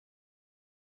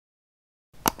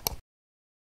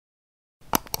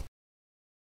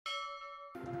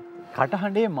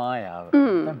කටහඬේ මායාව.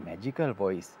 Magical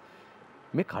voice.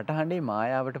 මේ කටහඬේ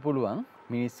මායාවට පුළුවන්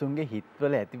මිනිස්සුන්ගේ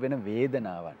හිත්වල ඇතිවෙන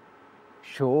වේදනාවන්,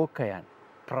 ශෝකයන්,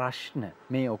 ප්‍රශ්න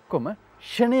මේ ඔක්කොම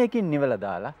ක්ෂණයකින් නිවලා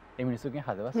දාලා ඒ මිනිස්සුන්ගේ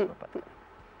හදවත සුවපත් කරනවා.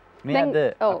 මේ අද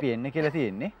අපි එන්න කියලා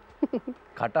තියෙන්නේ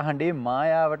කටහඬේ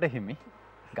මායාවට හිමි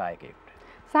ගායකයෙකුට.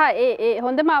 ඒ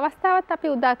හොඳම අවස්ථාවත් අපි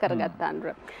උදා කරගත්තා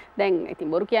අනුර. දැන්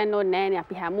ඉතින් බොරු කියන්න ඕනේ නෑනේ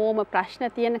අපි හැමෝම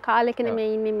ප්‍රශ්න තියෙන කාලෙකනේ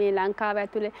මේ ඉන්නේ මේ ලංකාව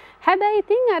ඇතුලේ. හැබැයි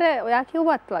ඉතින් අර ඔයා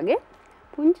කිව්වත් වගේ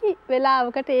පුංචි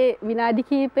වෙලාවකට ඒ විනාඩි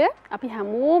කිහිපය අපි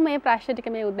හැමෝම මේ ප්‍රශ්න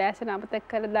ටික මේ උදෑසන අමතක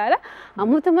කරලා දාලා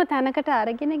අමුතුම තැනකට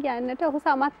අරගෙන යන්නට ඔහු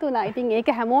සමත් වුණා. ඉතින්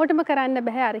ඒක හැමෝටම කරන්න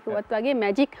බෑ අර කිව්වත් වගේ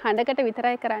මැජික් හඬකට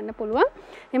විතරයි කරන්න පුළුවන්.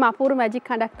 එහම අපූර්ව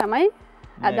මැජික් හඬක් තමයි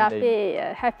අද අපේ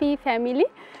හැපි ෆැමිලි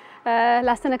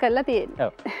ලස්සන කරලා තියෙන්නේ.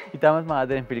 ඔව්. ඊටමත්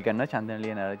ආදරෙන් පිළිගන්නවා චන්දන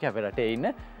ලියනාරච්චි අපේ රටේ ඉන්න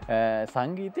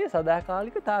සංගීතයේ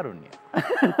සදාකාලික තාරුණ්‍ය.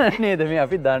 නේද මේ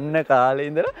අපි දන්න කාලේ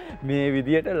ඉඳලා මේ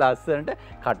විදියට ලස්සනට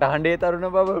කටහඬේ තරුණ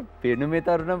බව, පෙනුමේ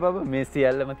තරුණ බව මේ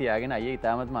සියල්ලම තියාගෙන අයියේ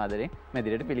ඊටමත් ආදරෙන්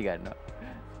මෙදිරට පිළිගන්නවා.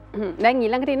 දැන්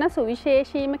ඊළඟට ඉන්න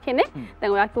සුවිශේෂීම කෙනෙක්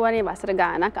දැන් ඔයා කියවනේ වසර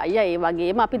ගානක් අයියා ඒ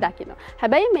වගේම අපි දකිනවා.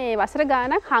 හැබැයි මේ වසර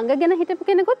ගානක් හංගගෙන හිටපු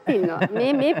කෙනෙකුත් ඉන්නවා.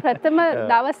 මේ ප්‍රථම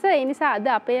දවස ඒ නිසා අද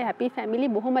අපේ හැපි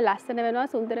ෆැමිලි බොහොම ලස්සන වෙනවා,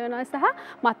 සුන්දර වෙනවා සහ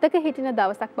මතක හිටින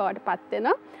දවසක් බවට පත්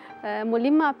වෙනවා.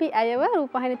 මුලින්ම අපි අයව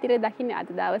රූපවාහිනී තිරේ දකින්නේ අද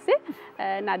දවසේ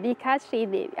නදීකා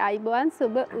ශ්‍රීදේවි. ආයිබෝවන්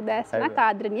සුබ උදෑසනක්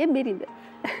ආදරණීය බිරිඳ.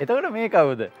 එතකොට මේ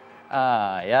කවුද?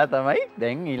 එයා තමයි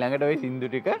දැන් ඊළඟට ওই සින්දු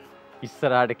ටික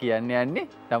ඉස්සරහට කියන්න යන්නේ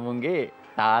තමුන්ගේ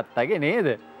තාත්තගේ නේද?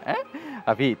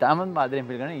 අපි ඊටමත් ආදරෙන්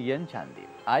පිළිගන්න ඉයන් චන්දීව.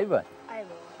 ආයිබෝවන්.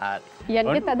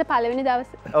 ඉයන්ගෙත් අද පළවෙනි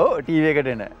දවසේ. ඔව් ටීවී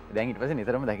එකට එන. දැන් ඊට පස්සේ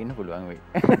නිතරම දකින්න පුළුවන් වෙයි.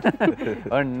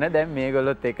 ඔන්න දැන්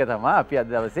මේගොල්ලොත් එක්ක තමයි අපි අද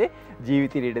දවසේ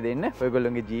ජීවිතයට දෙන්න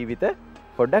ඔයගොල්ලෝගේ ජීවිත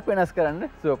පොඩ්ඩක් වෙනස් කරන්න,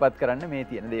 සුවපත් කරන්න මේ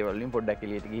තියෙන දේවල් වලින් පොඩ්ඩක්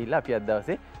එළියට ගිහිල්ලා අපි අද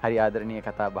දවසේ හරි ආදරණීය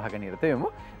කතා බහක නිරත වෙමු.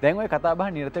 දැන් ওই කතා බහ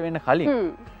නිරත වෙන්න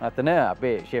කලින් අතන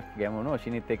අපේ ෂෙෆ් ගැමුණු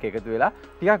ඔෂිනිත් එක්ක එකතු වෙලා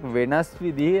ටිකක් වෙනස්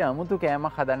විදිහේ අමුතු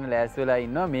කෑමක් හදන්න ලෑස්ති වෙලා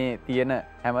ඉන්නවා මේ තියෙන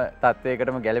හැම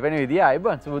තත්වයකටම ගැලපෙන විදිහ.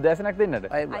 ආයිබෝන් සුබ උදෑසනක්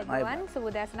දෙන්නට. ආයිබෝන් සුබ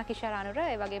උදෑසනක් ඉෂාරානුර.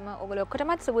 ඒ වගේම ඔයගොල්ලෝ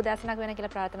ඔක්කොටමත් සුබ උදෑසනක් වෙන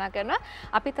කියලා ප්‍රාර්ථනා කරනවා.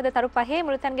 අපිත් අද තරු පහේ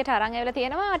මුළුතැන්ගෙට අරන් ඇවිල්ලා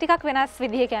තියෙනවා ටිකක් වෙනස්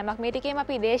විදිහේ කෑමක්. මේ ටිකේම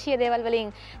අපි දේශීය දේවල්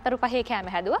වලින් තරු පහේ කෑම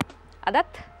හැදුවා.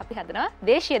 අදත් අපි හදනවා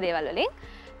දේශීය දේවල් වලින්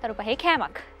තරු පහේ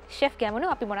කෑමක්. ෂෙෆ් ගැමුණු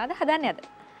අපි මොනවද හදන්නේ අද?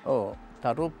 ඔව්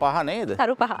තරු පහ නේද?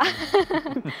 තරු පහ.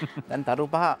 දැන් තරු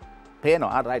පහ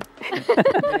පේනවා. රයිට්.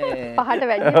 පහට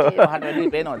වැඩි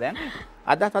පේනවා දැන්.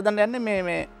 අද හදන්න යන්නේ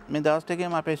මේ දවස්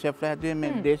ටිකේම අපේ ෂෙෆ්ලා හැදුවේ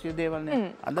මේ දේශීය දේවල්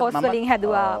නේ. අද කොස් වලින්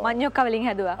හැදුවා, මඤ්ඤොක්ක වලින්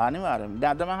හැදුවා. අනිවාර්යයෙන්.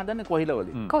 දැන් අද මම හදන්නේ කොහිල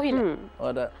වලින්. කොහිල.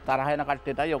 ඔය තරහ වෙන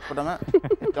කට්ටියටයි ඔක්කොටම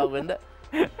ගව්වෙන්ද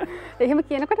එහෙම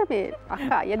කියනකොට මේ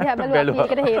අක්කා යදි හැබැයි අපි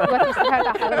ඒකට හේතුවක් ඉස්සරහට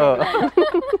අහලා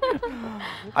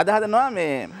අද හදනවා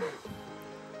මේ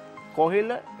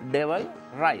කොහිල ඩෙවල්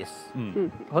රයිස්.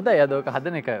 හොඳයි අද ඔක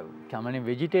හදන එක කමනේ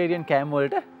වෙජිටේරියන් කෑම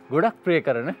වලට ගොඩක් ප්‍රේ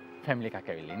කරන ෆැමිලි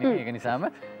එකක් ඇවිල්ලා ඉන්නේ. ඒක නිසාම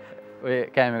ඔය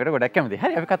කෑම එකට ගොඩක් කැමතියි.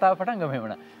 හරි අපි කතාව පටන් ගමු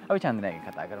එහෙමනම්. අපි චන්දනාගෙන්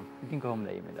කතා කරමු. ඉතින් කොහොමද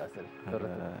මේ දවස්වල?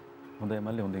 හොඳයි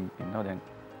මල්ලි හොඳින් ඉන්නවා දැන්.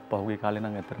 පහුගිය කාලේ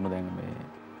නම් ඇත්තටම දැන් මේ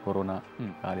කොරෝනා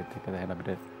කාලෙත් එක්ක දැන්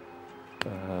අපිට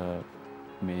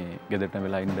මේ ගෙදරට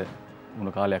වෙලා ඉන්න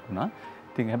මුණ කාලයක් වුණා.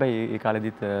 ඉතින් හැබැයි ඒ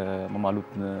කාලෙදිත් මම අලුත්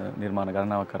නිර්මාණ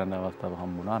ගණනාවක් කරන්න අවස්ථාව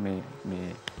හම්බුණා මේ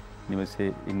නිවසේ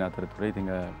ඉන්න අතරතුර.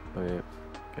 ඉතින් ඔය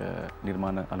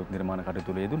අලුත් නිර්මාණ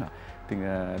කටයුතු වල යෙදුණා. ඉතින්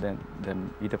දැන්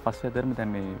ඊට පස්සේ අතරම දැන්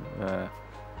මේ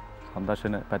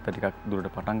සංදර්ශන පැත්ත ටිකක්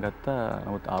දුරට පටන් ගත්තා.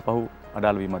 නමුත් ආපහු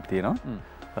අඩාල වීමක් තියෙනවා.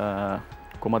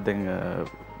 කොහොමද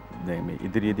දැන් මේ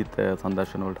ඉදිරියේදීත්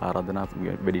සංදර්ශන වලට ආරාධනා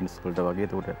වෙඩින්ස් වලට වගේ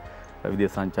ඒකට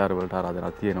විදේශ සංචාර වලට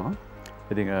ආරාධනා තියෙනවා.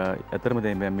 ඉතින් ඇත්තටම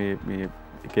දැන් මේ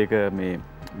එක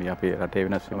මේ අපේ රටේ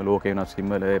වෙනස් වීම ලෝකේ වෙනස් වීම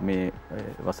මේ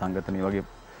වසංගතන වගේ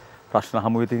ප්‍රශ්න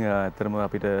හමු ඉතින් ඇත්තටම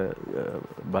අපිට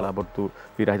බලාපොරොත්තු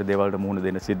විරහිත දේවල් වලට මුහුණ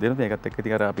දෙන්න සිද්ධ වෙනවා. ඒකත් එක්ක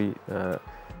ඉතින් අර අපි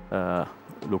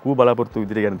ලොකු බලාපොරොත්තු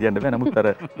ඉදිරිය ගැන තියන්න බෑ. නමුත් අර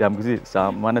යම්කිසි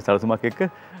සාමාන්‍ය සැලසුමක් එක්ක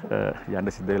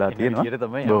යන්න සිද්ධ වෙලා තියෙනවා. ඊට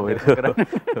තමයි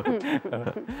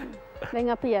දැන්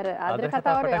අපි අර ආදර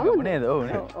කතාවට යමු නේද? ඔව්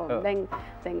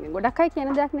දැන් ගොඩක් අය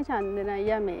කියන දෙයක් නේ චන්දන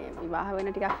අයියා මේ විවාහ වෙන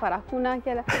ටිකක් පරක්කු වුණා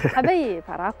කියලා. හැබැයි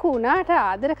පරක්කු වුණාට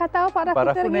ආදර කතාව පරක්කු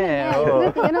කරගෙන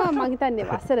නෑ. තියෙනවා මම හිතන්නේ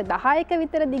වසර 10ක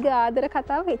විතර දිග ආදර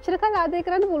කතාවක් එච්චර කාල ආදරය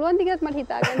කරන්න පුළුවන් ද කියලාත් මට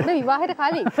හිතාගන්න බෑ විවාහයට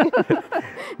කලින්.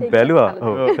 බැලුවා.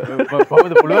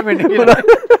 කොහොමද පුළුවන් වෙන්නේ කියලා.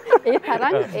 ඒ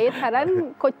තරම්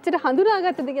කොච්චර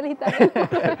හඳුනාගත්තද කියලා හිතාගන්න.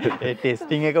 ඒ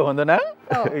ටෙස්ටිං එක හොඳ නම්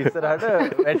ඉස්සරහට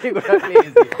වැඩි ගොඩක්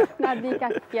ලේසි.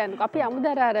 නදීකක් කියන්නේ අපි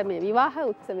අමුදර මේ විවාහ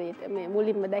උත්සවයට මේ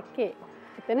මුලින්ම දැක්කේ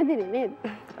එතනදී නේද?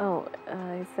 ඔව්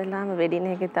ඉස්ලාම වෙඩින්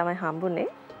එකේ තමයි හම්බුනේ.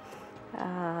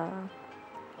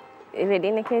 ඒ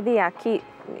වෙඩින් එකේදී අකි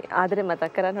ආදරේ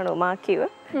මතක් කරන්න ඕන උමා කිව්ව.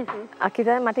 අකි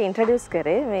තමයි මට ඉන්ට්‍රොඩියුස්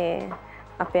කරේ මේ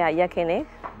අපේ අයියා කෙනෙක්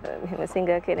මෙහෙම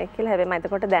සිංගර් කෙනෙක් කියලා. හැබැයි මම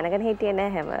එතකොට දැනගෙන හිටියේ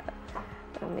නෑ හැම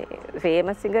මේ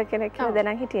ෆේමස් සිංගර් කෙනෙක් කියලා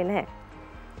දැනන් හිටියේ නෑ.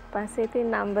 පස්සේ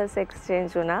ඉතින් නම්බර්ස්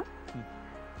එක්ස්චේන්ජ් වුණා.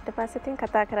 ඊට පස්සේ ඉතින්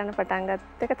කතා කරන්න පටන්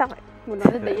ගත්ත එක තමයි.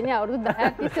 මොනවද දෙන්නේ අවුරුදු 10ක්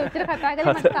තිස්සේ උච්චර කතා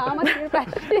කරලා මට තාමත් තියෙන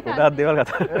ප්‍රශ්නේ. ගොඩාක් දේවල්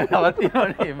කතා තවත්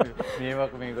තියෙනවනේ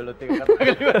මේවක් මේගොල්ලොත් එක කතා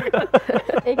කරලා.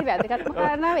 ඒක වැදගත්ම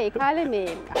කාරණාව ඒ කාලේ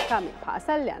මේ අක්කා මේ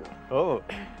පාසල් යනවා. ඔව්.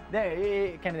 දැන් ඒ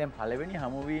කියන්නේ දැන් පළවෙනි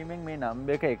හමුවීමෙන් මේ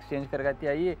නම්බර් එක එක්ස්චේන්ජ්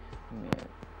කරගත්තී අයියේ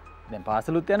දැන්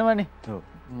පාසලුත් යනවනේ. ඔව්.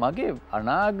 මගේ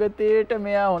අනාගතයට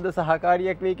මෙයා හොඳ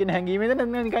සහකාරියක් වෙයි කියන හැඟීමෙන්ද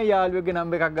නැත්නම් නිකන් යාළුවෙක්ගේ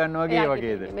නම්බර් එකක් ගන්නවා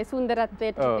වගේද? මේ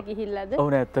සුන්දරත්වයට ගිහිල්ලාද? ඔව්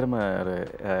නෑ ඇත්තටම අර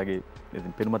එයාගේ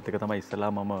ඉතින් පෙනුමත් එක තමයි ඉස්සලා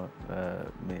මම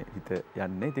මේ හිත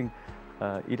යන්නේ. ඉතින්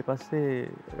ඊට පස්සේ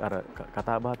අර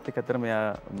කතා බහත් එක්ක ඇත්තටම එයා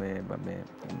මේ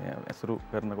ඇසුරු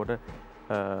කරනකොට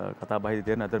කතා බහයි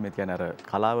තියෙන අතර මේ කියන්නේ අර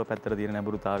කලාව පැත්තට තියෙන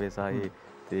නැඹුරුතාවය සහ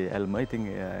ඒ ඇල්ම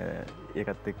ඉතින්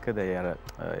ඒකත් එක්ක දැන් අර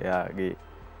එයාගේ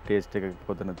ටේස්ට් එක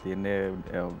කොතන තියන්නේ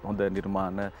හොඳ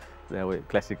නිර්මාණ ඔය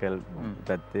ක්ලාසිකල්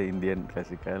පැත්තේ ඉන්දියන්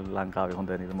ක්ලාසිකල් ලංකාවේ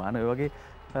හොඳ නිර්මාණ ඔය වගේ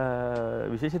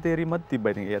විශේෂ තේරීමක්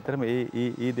තිබ්බා. ඉතින් ඒ අතරම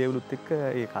ඒ දේවලුත් එක්ක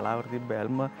ඒ කලාවට තිබ්බ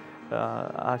ඇල්ම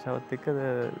ආශාවත් එක්ක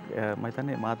මම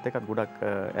හිතන්නේ මාත් එක්කත් ගොඩක්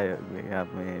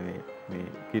මේ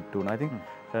කිට්ටු වුණා. ඉතින්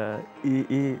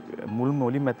ඒ මුල්ම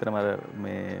මුලින්ම ඇත්තටම අර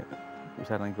මේ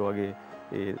විශාරණක වගේ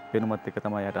ඒ පෙනුමත් එක්ක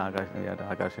තමයි යට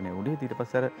ආකර්ෂණය වුණේ. ඊට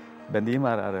පස්සේ අර බැඳීම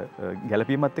අර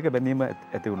ගැළපීමත් එක්ක බැඳීම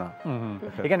ඇති වුණා.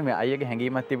 ඒ කියන්නේ මේ අයියගේ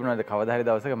හැඟීමක් තිබුණාද කවදා හරි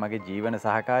දවසක මගේ ජීවන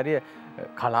සහකාරිය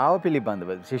කලාව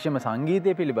පිළිබඳව විශේෂයෙන්ම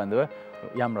සංගීතය පිළිබඳව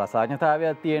යම්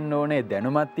රසාඥතාවයක් තියෙන්න ඕනේ,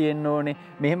 දැනුමක් තියෙන්න ඕනේ.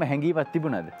 මෙහෙම හැඟීමක්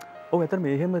තිබුණාද? ඔව් ඇත්තට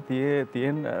මෙහෙම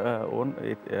තියෙන ඕන්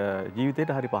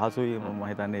ජීවිතේට හරි පහසුයි මම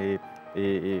හිතන්නේ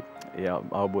ඒ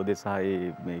අවබෝධය සහ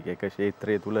මේ එක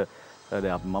ක්ෂේත්‍රය තුල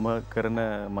මම කරන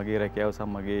මගේ රැකියාව සහ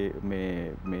මගේ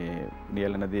මේ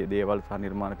නියැලෙන දේවල් සහ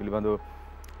නිර්මාණ පිළිබඳව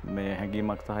මේ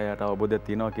හැඟීමක් සහ යට අවබෝධයක්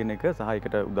තියෙනවා කියන එක සහ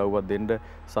ඒකට උදව්වක් දෙන්න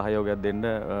සහයෝගයක් දෙන්න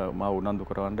මම උනන්දු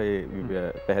කරවන්න ඒ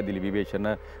පැහැදිලි විවේචන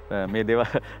මේ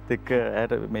දේවල් එක්ක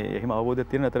ඇයට මේ එහෙම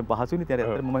අවබෝධයක් තියෙන අතර පහසුයි නේ.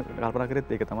 ඒත් මම කල්පනා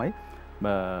කරෙත් ඒක තමයි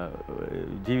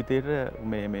ජීවිතේට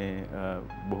මේ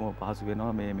බොහොම පහසු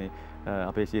වෙනවා මේ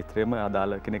අපේ ක්ෂේත්‍රයේම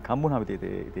අදාළ කෙනෙක් හම්බුනහම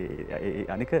ඉතින්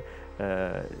අනික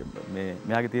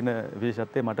මෙයාගේ තියෙන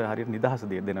විශේෂත්වය මට හරියට නිදහස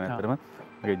දෙනවා. ඇත්තටම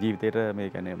මගේ ජීවිතේට මේ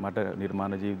කියන්නේ මට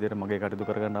නිර්මාණ ජීවිතේට මගේ කටයුතු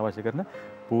කරගන්න අවශ්‍ය කරන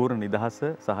පූර්ණ නිදහස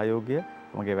සහයෝගය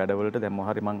මගේ වැඩවලට දැන්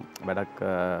මොහරි මං වැඩක්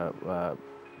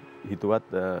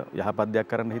හිතුවත් යහපත් දෙයක්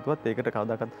කරන්න හිතුවත් ඒකට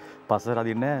කවදාකවත් පස්සට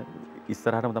අදින්නේ නැහැ.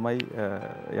 ඉස්සරහටම තමයි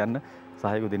යන්න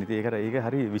සහයෝගය දෙන්න. ඉතින් ඒක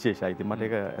හරි විශේෂයි. ඉතින් මට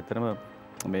ඒක ඇත්තටම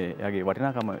මේ යාගේ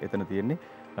වටිනාකම එතන තියෙන්නේ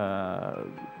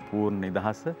පූර්ණ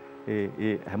නිදහස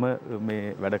ඒ හැම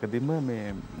මේ වැඩකදීම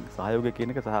මේ සහයෝගය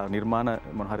කියන එක සහ නිර්මාණ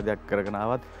මොන හරි දෙයක් කරගෙන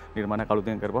ආවත් නිර්මාණ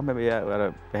කලුතෙන් කරපුවම මේ අර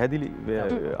පැහැදිලි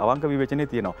අවංක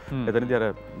විවේචනයේ තියෙනවා. එතනදී අර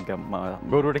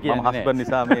ගොරුවට කියන්නේ නැහැ. හස්බන්ඩ්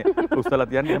නිසා මේ උස්සලා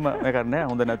තියන්නේ එහෙම මේක නැහැ.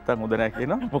 හොඳ නැත්තම් හොඳ නැහැ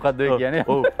කියනවා. මොකද්ද ඒ කියන්නේ?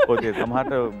 ඔව් ඔව් ඒ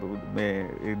සමහරට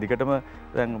මේ දිගටම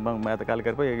දැන් මම මෑත කාලේ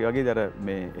කරපුවා ඒ වගේ අර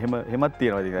මේ එහෙමත්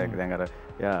තියෙනවා. ඉතින් දැන් අර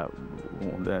යා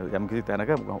හොඳ යම් කිසි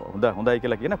තැනක හොඳයි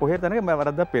කියලා කියන කොහේ තැනක මම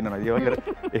වරද්දක් පෙන්නනවා. ඒ වගේ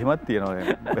එහෙමත්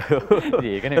තියෙනවා.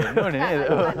 ඒකනේ වෙන්න ඕනේ නේද?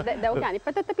 දැන් ඔක අනිත්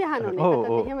පැත්තත් අපි අහන්න ඕනේ.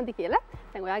 ඒකත් එහෙමද කියලා.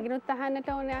 දැන් ඔයාගෙනුත් අහන්නට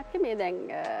ඕනේ අක්කේ මේ දැන්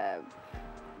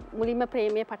මුලින්ම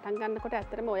ප්‍රේමයේ පටන් ගන්නකොට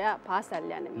ඇත්තටම ඔයා පාසල්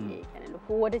යන විදිහ. ඒ කියන්නේ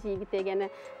ලොකුවට ජීවිතය ගැන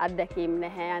අත්දැකීම්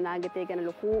නැහැ. අනාගතය ගැන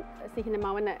ලොකු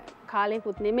සිහිනමවන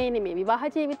කාලයකුත් නෙමෙයි මේ විවාහ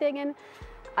ජීවිතය ගැන.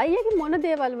 අයියගේ මොන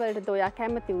දේවල් වලටද ඔයා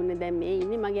කැමති වුණේ? දැන් මේ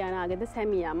ඉන්නේ මගේ අනාගත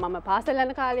සැමියා. මම පාසල්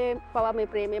යන කාලේ පවා මේ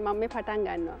ප්‍රේමය මම මේ පටන්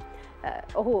ගන්නවා.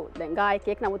 ඔහු දැන්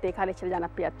ගායකයෙක් නමුත් ඒ කාලේ ඉච්චර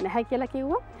ජනප්‍රියත් නැහැ කියලා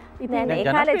කිව්වා. ඉතින් ඒ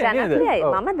කාලේ ජනප්‍රියයි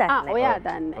මම දන්නේ. ඔයා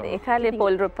දන්නේ. ඒ කාලේ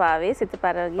පොල් රුපාවේ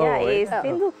සිතපර ගියා ඒ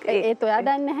සින්දු ඒත් ඔයා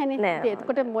දන්නේ නැහනේ.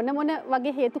 ඒකට මොන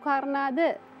වගේ හේතු කාරණාද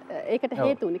ඒකට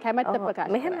හේතු උනේ කැමැත්ත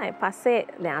ප්‍රකාශ. මෙහෙමයි. පස්සේ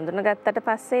දැන් අඳුනගත්තට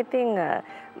පස්සේ ඉතින්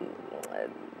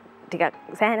ටිකක්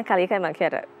සෑහෙන කලයකයි මම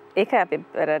කියලා ඒක අපි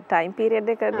ටයිම් පීරියඩ්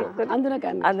එක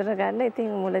අඳුනගන්න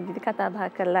ඉතින් මුලදී කතා බහ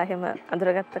කරලා එහෙම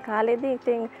අඳුරගත්ත කාලෙදී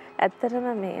ඉතින් ඇත්තටම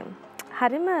මේ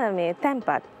හරිම මේ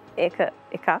තැම්පත් ඒක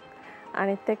එකක්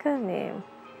අනිත් එක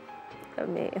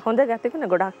මේ හොඳ ගතිගුණ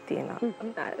ගොඩක් තියෙනවා.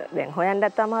 දැන්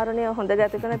හොයන්නත් අමාරුනේ හොඳ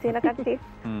ගතිගුණ තියෙන කට්ටිය.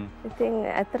 ඉතින්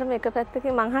ඇත්තටම එක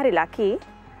පැත්තකින් මං හරි ලකි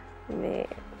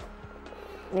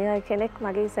මේ කෙනෙක්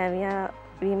මගේ සැමියා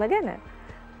වීම ගැන.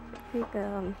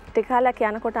 ටික කාලයක්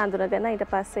යනකොට අඳුනගෙන ඊට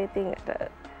පස්සේ ඉතින්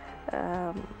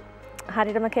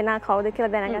හරියටම කෙනා කවුද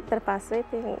කියලා දැනගත්තට පස්සේ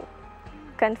ඉතින්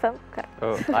කන්ෆර්ම් කර.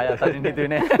 ඔව් ආය අතරින් හිතුවේ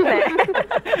නෑ.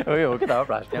 ඔය ඔක තව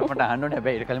ප්‍රශ්නයක් මට අහන්න ඕනේ.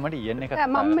 හැබැයි ඒක කලින් මට ඉන්න එකක්.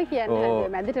 මම්ම කියන්නේ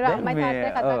මැදට අම්මයි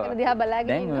තාත්තයි කතා කරන දිහා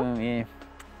බලාගෙන ඉන්නවා. දැන් මේ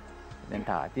දැන්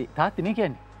තාත්තිනේ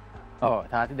කියන්නේ. ඔව්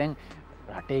තාත්ති දැන්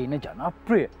රටේ ඉන්න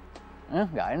ජනප්‍රිය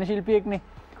ගායන ශිල්පියෙක්නේ.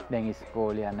 දැන්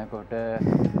ඉස්කෝලේ යනකොට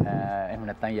එහෙම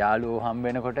නැත්නම් යාළුවෝ හම්බ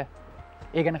වෙනකොට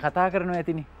ඒ ගැන කතා කරනවා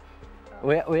ඇතිනේ.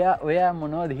 ඔයා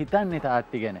මොනවද හිතන්නේ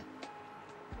තාත්ති ගැන?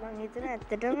 මං හිතන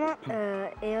ඇත්තටම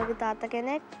ඒ වගේ තාත්තා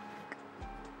කෙනෙක්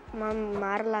මම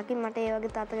මාර ලකි මට ඒ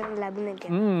වගේ තාත්තා කෙනෙක් ලැබුණේ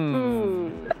කියලා.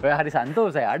 ඔයා හරි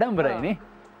සන්තෝෂයි අඩම්බරයිනේ.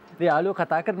 ඉතින් යාළුවෝ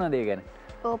කතා කරනවද ඒ ගැන?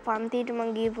 ඔව් පන්තියට මං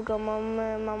ගිහපු ගමන්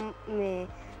මම මේ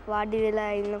වාඩි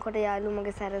වෙලා ඉන්නකොට යාළුවෝ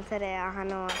මගේ සැරෙන් සැරේ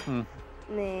අහනවා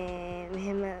මේ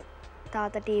මෙහෙම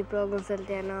තාත්තා ටී ප්‍රෝග්‍රෑම්ස්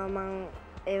වලට යනවා මං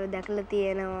ඒව දැකලා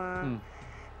තියෙනවා.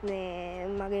 මේ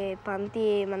මගේ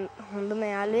පන්තියේ මං හොඳම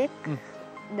යාළුවෙක්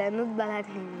දැනුත්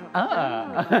බලාගෙන ඉන්නවා.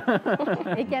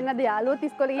 ඒ කියන්නේ අද යාළුවෝ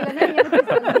ඉස්කෝලේ ගිහලා නෑ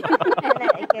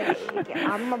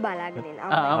අම්මා බලාගෙන ඉන්නවා.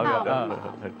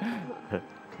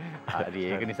 හරි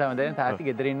ඒක නිසාම දැන් තාත්ති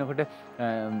ගෙදර ඉන්නකොට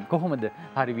කොහොමද?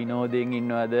 හරි විනෝදයෙන්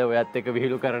ඉන්නවද? ඔයත් එක්ක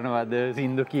විහිළු කරනවද?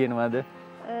 සින්දු කියනවද?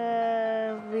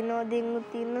 විනෝදයෙන්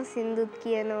ඉන්න සින්දුත්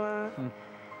කියනවා.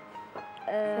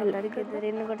 ගෙදර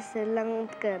ඉන්නකොට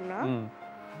සෙල්ලම්ත් කරනවා.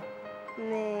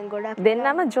 මේ ගොඩක්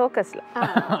දෙන්නම ජෝකස්ලා.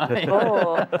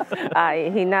 ඕ ආයි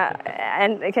හිනා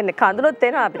ඒ කියන්නේ කඳුළුත්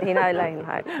එනවා අපිට හිනා වෙලා ඉන්න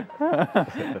හරිය.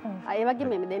 ඒ වගේ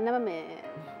මේ දෙන්නම මේ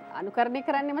අනුකරණය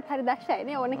කරන්නෙමත් හරි දක්ෂයි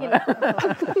නේ ඕන කෙනෙක්.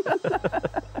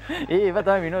 ඒව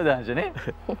තමයි විනෝදාංශනේ.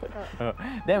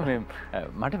 දැන්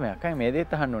මට මේ අක්කයි මේ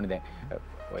දෙයත් අහන්න ඕනේ දැන්.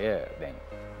 ඔය දැන්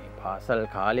පාසල්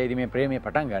කාලයේදී මේ ප්‍රේමය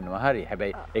පටන් ගන්නවා හරි.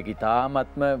 හැබැයි ඒක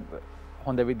ඉතාමත්ම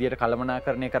හොඳ විදියට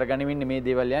කළමනාකරණය කරගනිමින් මේ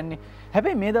දේවල් යන්නේ.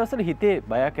 හැබැයි මේ දවස්වල හිතේ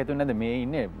බයක් ඇති වෙනද මේ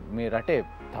ඉන්නේ මේ රටේ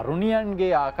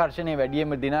තරුණියන්ගේ ආකර්ෂණය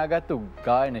වැඩියෙන්ම දිනාගත්තු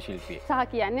ගායන ශිල්පියෙක්. සහ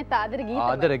කියන්නේ ආදර ගීත.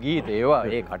 ආදර ගීත ඒවා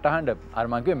ඒ කටහඬ අර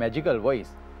මං කිව්වේ මැජිකල් වොයිස්.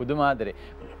 පුදුම ආදරේ.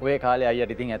 ඔය කාලේ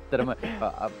අයියට ඉතින් ඇත්තටම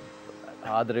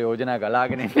ආදර යෝජනා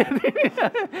ගලාගෙන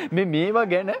ඉන්නේ. මේවා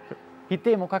ගැන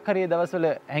හිතේ මොකක් හරි දවස්වල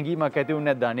හැඟීමක් ඇති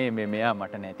වුනේ නැද්ද? අනේ මෙයා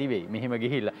මට නැති වෙයි. මෙහෙම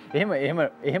ගිහිල්ලා.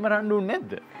 එහෙම රණ්ඩුන්නේ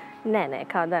නැද්ද? නෑ නෑ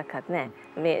කවදාකවත් නෑ.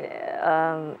 මේ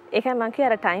ඒකයි මං කිය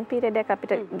අර ටයිම් පීරියඩ් එක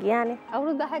අපිට ගියානේ.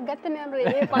 අවුරුදු 10ක් ගත්තනේ අර ඒ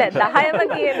නෑ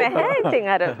 10ම ගියේ නැහැ. ඉතින්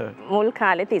අර මුල්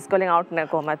කාලෙත් ඉස්කෝලෙන් අවුට් නැ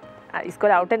කොහමත්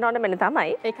ඉස්කෝලේ අවුට් වෙන්න ඕනේ මෙන්න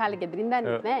තමයි. ඒ කාලේ ගෙදරින්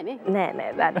දන්නේ නෑ නේ.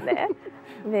 නෑ දන්නේ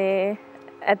මේ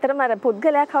ඇත්තටම අර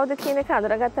පුද්ගලයා කවුද කියන එක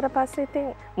අඳුරගත්තට පස්සේ ඉතින්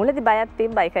මුලදී බයක්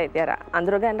තිබ්බයි ඒකයි. අර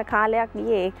අඳුර ගන්න කාලයක්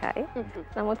ගියේ ඒකයි.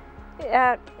 නමුත්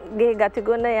එයාගේ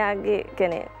ගතිගුණ එයාගේ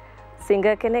කියන්නේ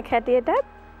සිංගර් කෙනෙක් හැටියට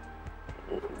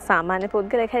සාමාන්‍ය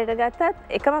පුද්ගලයෙක් හැටියට ගත්තත්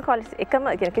එකම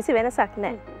කියන්නේ කිසි වෙනසක්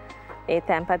නැහැ. ඒ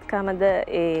තැම්පත්කමද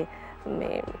ඒ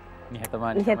මේ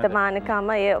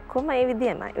නිහතමානීකම ඒ ඔක්කොම ඒ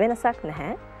විදියමයි. වෙනසක්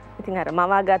නැහැ. ඉතින් අර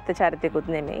මවා ගත්ත චරිතයකුත්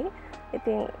නෙමෙයි.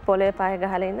 ඉතින් පොළේ පාය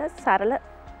ගහලා ඉන්න සරල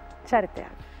චරිතයක්.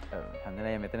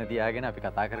 හන්දනය මෙතන තියාගෙන අපි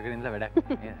කතා කරගෙන ඉඳලා වැඩක්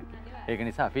නෑ. ඒක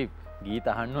නිසා අපි ගීත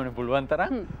අහන්න ඕනේ පුළුවන්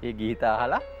තරම්. ඒ ගීත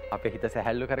අහලා අපේ හිත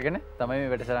සැහැල්ලු කරගෙන තමයි මේ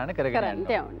වැඩසටහන කරගෙන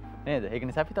යන්නේ. නේද? ඒක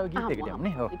නිසා අපි තව ගීතයකට යමු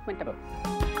නේ. ඔව්.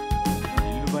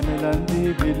 නිල්වනලන්දේ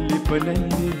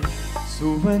වෙල්ලිපලන්නේ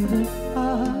සුවඳ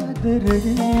ආදරේ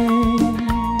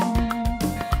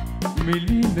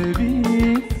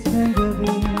මිලිනවී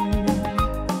සැඟවේ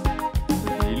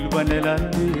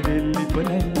නිල්වනලන්දේ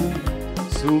වෙල්ලිපලන්නේ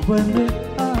සුවඳ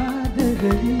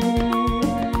ආදරේ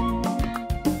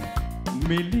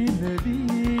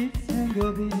මිලිනවී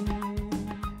සැඟවේ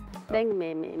දැන්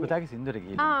මේ පුතාගේ සින්දුර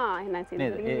ගිහින් එහෙනම්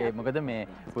සින්දුර නේද? මොකද මේ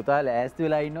පුතා ලෑස්ති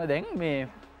වෙලා ඉන්නවා දැන් මේ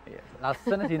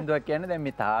ලස්සන සින්දුවක් කියන්නේ දැන්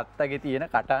මේ තාත්තගේ තියෙන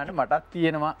කටහඬ මටත්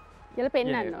තියෙනවා කියලා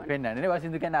පෙන්නන්න ඕනේ. පෙන්නන්නේ නේ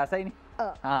සින්දු කියන්නේ ආසයිනේ.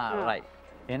 රයිට්.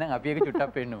 එහෙනම් අපි එක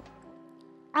චුට්ටක් පෙන්නමු.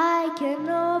 I can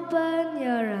open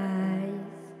your eyes,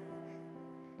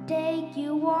 take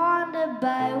you wonder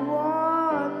by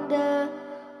wonder,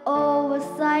 over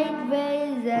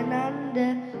sideways and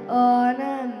under, on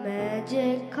a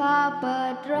magic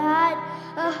carpet ride,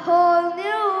 a whole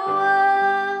new world.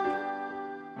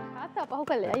 පහු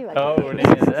කළේ අයිවල. ඔව් නේද?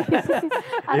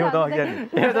 එහෙම තමයි කියන්නේ.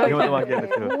 එහෙම තමයි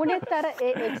කියන්නේ. මූණේතර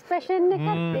ඒ එක්ස්ප්‍රෙෂන්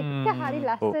එකත් එක්ක හරි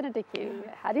ලස්සනට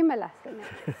කිව්වේ. හරිම ලස්සන.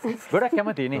 ගොඩක්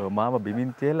කැමතියි නේ. මාම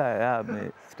බිමින් තියලා එයා මේ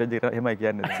ස්ටේජ් එකට එහෙමයි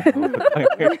කියන්නේ.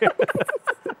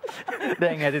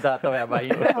 දැන් ඇති තාත්තා ඔයා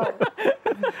බහින්න.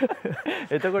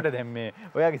 එතකොට දැන් මේ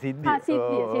ඔයාගේ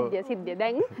සිද්ධිය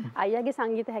දැන් අයියාගේ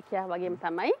සංගීත හැකියාව වගේම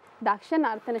තමයි දක්ෂ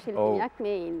නර්තන ශිල්පිනියක්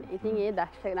මේ ඉන්නේ. ඉතින් ඒ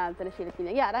දක්ෂ නර්තන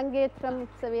ශිල්පිනියගේ අරංගේත්‍රම්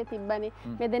උත්සවයේ තිබ්බනේ.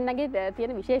 මේ දෙන්නගේ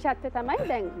තියෙන විශේෂත්වය තමයි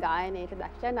දැන් ගායනයේට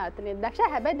දක්ෂ නර්තනයේ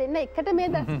දක්ෂ. හැබැයි දෙන්න එකට මේ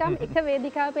දක්ෂකම් එක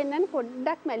වේදිකාව පෙන්වන්න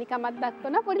පොඩ්ඩක් මැලිකමක්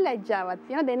දක්වන පොඩි ලැජ්ජාවක්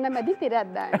තියෙනවා. දෙන්න මැදි තිරයක්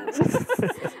දාන්න.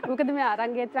 මොකද මේ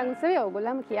අරංගේත්‍රම් උත්සවයේ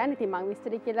ඕගොල්ලෝම කියන්නේ ඉතින් මං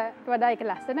විස්තර කියලා වඩා ඒක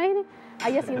ලස්සනයිනේ.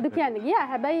 අයියා සින්දු කියන්නේ ගියා.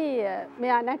 හැබැයි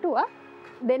මෙයා නැටුවා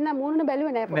දෙන්න මූණට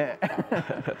බැලුවේ නෑ පොඩ්ඩක්.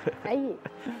 ඇයි?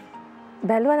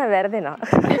 බැලුවන වැරදෙනවා.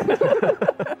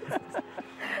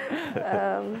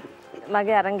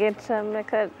 මගේ අරංගේට්‍රම්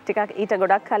එක ටිකක් ඊට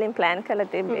ගොඩක් කලින් ප්ලෑන් කරලා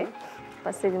තිබ්බේ.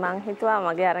 පස්සේ මං හිතුවා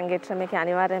මගේ අරංගේට්‍රම් එක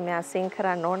අනිවාර්යයෙන් මෙයා සිං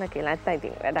කරන්න ඕන කියලා. නැත්නම්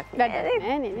ඉතින් වැඩක්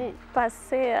නෑ.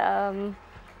 පස්සේ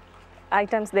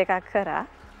අයිටම්ස් දෙකක් කරා.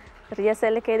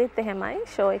 රියසල් එකේදීත් එහෙමයි,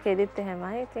 ෂෝ එකේදීත්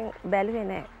එහෙමයි. ඉතින් බැලුවේ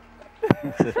නෑ.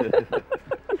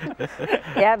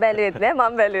 එයා බැලුවෙත් නෑ,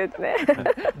 මම බැලුවෙත් නෑ.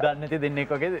 දන්නේ නැති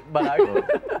දෙන්නෙක් වගේ බලාගෙන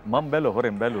මම බැලුවා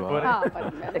හොරෙන් බැලුවා.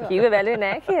 කිව්වේ බැලුවේ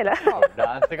නෑ කියලා.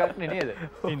 ඩාන්ස් එකක් නේ නේද?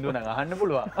 සින්දු නම් අහන්න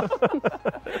පුළුවන්.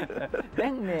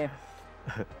 දැන් මේ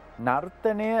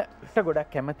නර්තනයට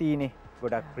ගොඩක් කැමතිනේ.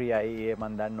 ගොඩක් ප්‍රියයි.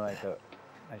 මම දන්නවා ඒක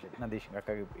නදීෂ්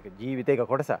කක්කගේ ජීවිතේක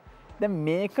කොටසක්. දැන්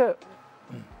මේක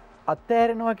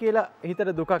අත්හැරෙනවා කියලා හිතට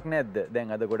දුකක් නැද්ද?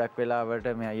 දැන් අද ගොඩක් වෙලාවට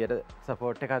මේ අයියට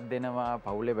සපෝට් එකක් දෙනවා,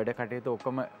 පවුලේ වැඩ කටයුතු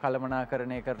ඔක්කොම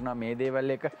කළමනාකරණය කරනවා. මේ දේවල්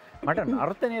එක මට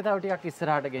නර්තනය තව ටිකක්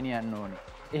ඉස්සරහට ගෙනියන්න ඕනේ.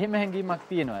 එහෙම හැඟීමක්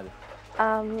තියෙනවද?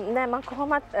 නෑ මම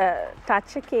කොහොමත්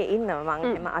ටච් එකේ ඉන්නවා. මම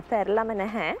එහෙම අතහැරලම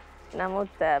නැහැ.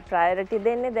 නමුත් ප්‍රයොරිටි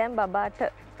දෙන්නේ දැන් බබාට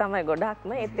තමයි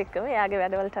ගොඩක්ම. ඒත් එක්කම එයාගේ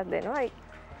වැඩවලටත් දෙනවා.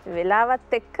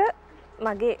 වෙලාවත් එක්ක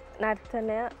මගේ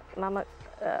නර්තනය මම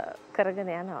කරගෙන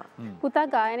යනවා. පුතා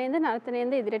ගායනයෙන්ද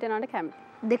නර්තනයෙන්ද ඉදිරියට යනවට කැමති?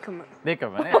 දෙකම.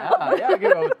 දෙකම නේ.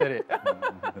 එයාගේ උත්තරේ.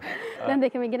 දැන්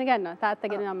දෙකම ඉගෙන ගන්නවා.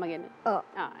 තාත්තගෙන අම්මගෙන. ඔව්.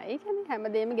 ඒ කියන්නේ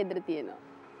හැමදේම ගෙදර තියෙනවා.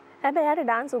 හැබැයි යාට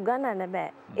ඩාන්ස් උගන්නන්න බෑ.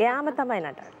 එයාම තමයි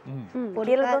නටන්නේ.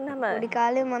 පොඩි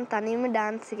කාලේ මම තනියම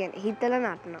ඩාන්ස් කියන්නේ හිතලා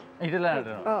නටනවා. හිතලා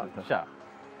නටනවා. ෂා.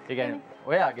 ඒ කියන්නේ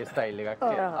ඔයාගේ ස්ටයිල් එකක්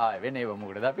වෙන ඒව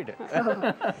මොකටද අපිට?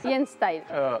 යන් ස්ටයිල්.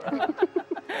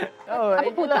 ඔව්.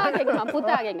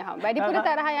 පුතාගෙන් අහමු. වැඩිපුර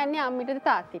තරහ යන්නේ අම්මිටද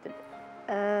තාත්තිටද?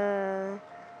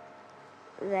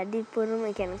 වැඩිපුරම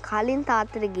කියන්නේ කලින්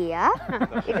තාත්තට ගියා.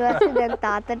 ඊට පස්සේ දැන්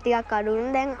තාත්තා ටිකක් අඩු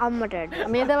වුණා. දැන් අම්මට වැඩි.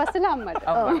 මේ දවස්වල අම්මට.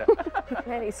 ඔව්.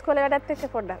 නෑ ඉස්කෝලේ වැඩත් එක්ක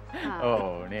පොඩ්ඩක්.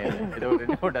 ඔව් නේද.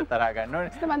 ඒක පොඩ්ඩක් තරහ ගන්න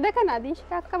ඕනේ. මම දැක්ක නදීෂ්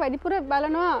අක්කා වැඩිපුර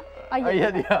බලනවා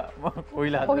අයියා දිහා.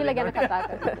 කොහිලා ගැන කතා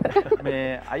කරනවා. මේ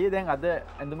අයියා දැන් අද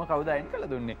ඇඳුම කවුද අයින්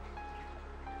කළා දුන්නේ?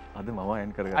 අද මම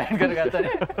අයින් කරගත්තා. අයින්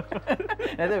කරගත්තානේ.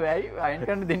 නැද වැයි අයින්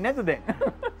කරන්න දෙන්නේ නැද්ද දැන්?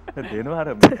 දෙනවා අර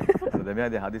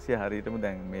දැන් හදිසිය හරියටම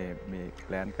දැන් මේ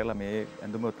ප්ලෑන් කරලා මේ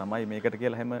ඇඳුම තමයි මේකට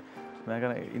කියලා හැම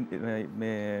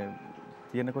මේ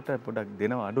තියෙනකොට පොඩ්ඩක්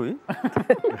දෙනවා අඩුයි.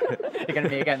 ඒ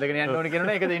කියන්නේ මේක ඇඳගෙන යන්න ඕනේ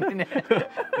කියනවනේ ඒක දෙන්නේ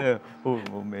නැහැ. ඔව්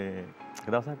මේ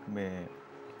දවසක් මේ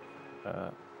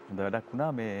හොඳ වැඩක්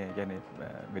වුණා මේ කියන්නේ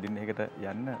වෙඩින් එකකට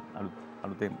යන්න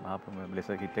අලුතෙන් ආපම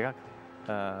බ්ලෙසර් කිට් එකක්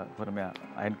කොහොම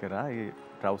අයන් කරා. ඒ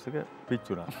ට්‍රවුස් එක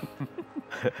පිච්චුණා.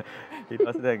 ඊට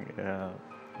පස්සේ දැන්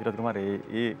ඊට කුමාරේ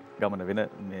ඒ ගමන වෙන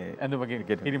මේ ඇඳුමකින්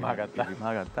ඉරිමහා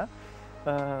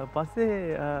පස්සේ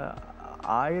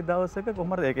ආයේ දවසක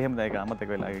කොහමද ඒක එහෙම දැන් ඒක අමතක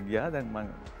වෙලා ගියා. දැන් මම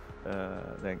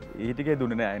දැන් ඊ ටිකේ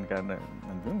දුන්නේ නැහැ අයන් කරන්න.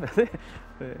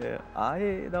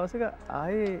 ආයේ දවසක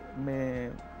ආයේ මේ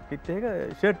කිට් එක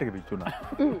ෂර්ට් එක පිච්චුණා.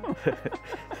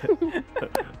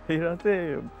 ඊට පස්සේ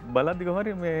බලද්දි කොහමද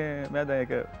මේ මම දැන්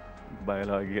ඒක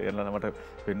බයලා ගියලා මට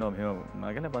පෙන්නවා මෙහෙම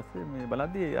මා ගැන. පස්සේ මේ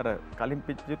බලද්දි අර කලින්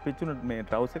පිච්චුණු මේ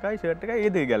ට්‍රවුස් එකයි ෂර්ට් එකයි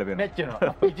ඒ දෙක ගැලපෙනවා. මැච්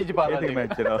වෙනවා. පිච්චිච්ච පාරවල් ඒක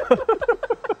මැච් වෙනවා.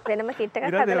 වෙනම කිට් එකක්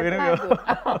හදලා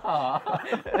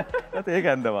ඒක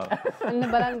ඇන්දවා. අන්න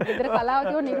බලන්න ගෙදර කලාව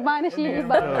තියෝ නිර්මාණශීලී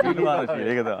බව.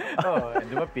 නිර්මාණශීලී ඒක තමයි. ඔව්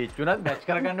එඳුම පිච්චුණත් මැච්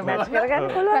කරගන්න මැච් කරගන්න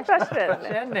පුළුවන් ප්‍රශ්න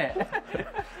නැහැ.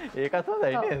 ඒකත්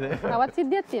හොඳයි නේද? තවත්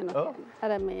සිද්ධියක් තියෙනවා.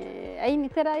 අර මේ ඇයි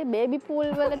නිතරයි බේබි පූල්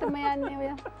වලටම යන්නේ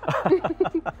ඔයා?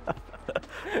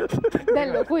 දැන්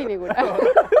ලොකුයිනේ ගොඩක්.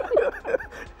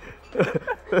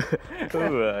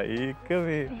 ඔව් ඒක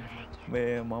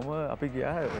මේ මම අපි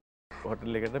ගියා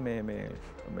හොටල් එකට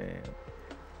මේ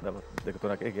දවස් දෙක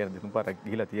තුනක් ඒ කියන්නේ දෙතුන් පාරක්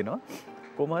ගිහිලා තියෙනවා.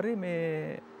 කොහොම හරි මේ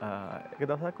එක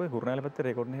දවසක් ඔය කුරුණෑගල පැත්තේ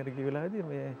රෙකෝඩ් එකකට ගිය වෙලාවේදී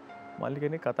මේ මල්ලි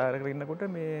කෙනෙක් කතා කරගෙන ඉන්නකොට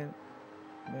මේ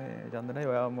චන්දනයි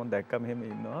ඔයා මම දැක්කා මෙහෙම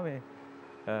ඉන්නවා මේ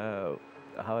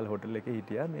අහවල් හොටල් එකේ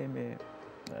හිටියා මේ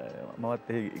මමත්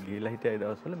ඒ ගිහිල්ලා හිටියා ඒ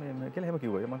දවස්වල මේ කියලා එහෙම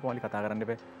කිව්වා. මම කොහොමද කතා කරන්න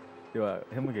එපා. ඒවා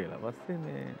එහෙම කියලා. පස්සේ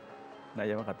මේ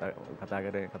නයම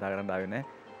කතා කරන්න ආවේ නැහැ.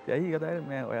 ඇයි කතා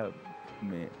කරන්නේ මම ඔයා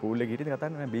මේ පූල් එකේ හිටියද කතා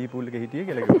කරන්නේ මම බී පූල් එකේ හිටියේ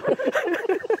කියලා කිව්වා.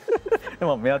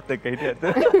 මම මෙයාත් එක්ක හිටියත්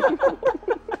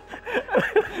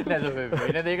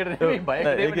වෙන දෙයකට නෙමෙයි බය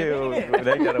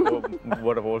ඒක අර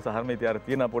වෝටර් ෆෝල්ස් අහම ඉතින් අර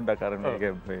තියෙන පොඩ්ඩක් කරන එක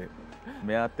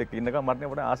මෙයාත් එක්ක ඉන්නකම් මට නේ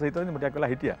පොඩ්ඩක් ආස හිතුවා ටිකක්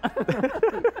වෙලා හිටියා.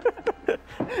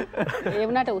 ඒ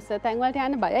වුණාට උස තැන් වලට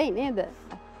යන්න බයයි නේද?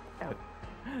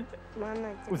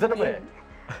 උසට බයයි.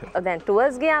 දැන්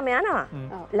ටුවර්ස් ගියාම යනවා.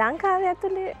 ලංකාවේ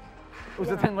ඇතුලේ උස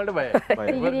තැන් වලට බයයි.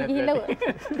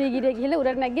 තීගිරිය ගිහිල්ලා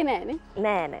උඩට නැග්ගේ නෑනේ.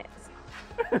 නෑ.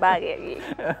 බාගේ ගියේ.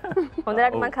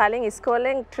 හොඳට මම කලින්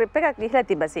ඉස්කෝලෙන් ට්‍රිප් එකක් ගිහලා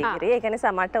තිබ්බා සීගිරිය. ඒක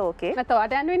නිසා මට ඕකේ. නැත්නම්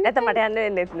ඔයාට යන්න වෙන්නේ නැත්නම් මට යන්න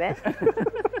වෙන්නේත් නෑ.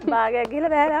 බාගේ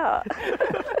ගිහලා බෑලා.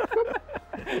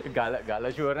 ගල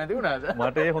ෂුවර් නැති වුණාද?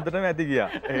 මට ඒ හොඳටම ඇති ගියා.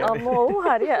 අම්මෝ ඔව්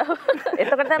හරිය.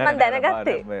 එතකොට තමයි මම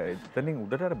දැනගත්තේ. එතනින්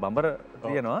උඩට අර බඹර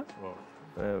තියෙනවා.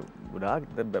 ගොඩාක්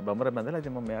බඹර බැඳලා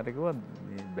ඉතින් මම මෙයාට කිව්වා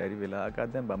මේ බැරි වෙලාවකත්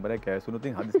දැන් බඹරයක් කෑසුනොත්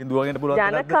ඉතින් හදිස්සියෙන් දුවගෙන පුළුවන්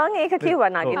කියලා. ජනකන් ඒක කිව්වා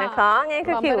නගිනකන් ඒක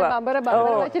කිව්වා. බඹර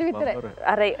වචන විතරයි.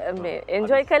 අර මේ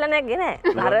එන්ජොයි කරලා නැග්ගේ නෑ.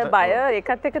 අර බය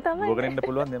ඒකත් එක තමයි. දුවගෙන ඉන්න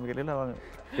පුළුවන් දැන් කියලා මම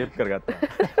ටේප් කරගත්තා.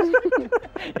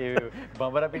 ඒ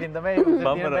බඹර පිටින් තමයි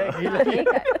බඹර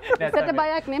ඒකට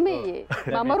බයක් නෙමෙයි.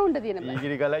 බඹරුන්ට තියෙන බය.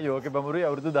 ඊගිරි ගල යෝකේ බඹරුයි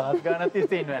අවුරුදු 10 ගානක්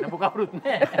තිස්සේ ඉන්නවා. එනපු කවුරුත්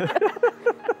නෑ.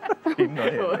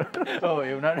 ඔව්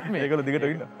ඒ වුණාට මේගොල්ලෝ දිගට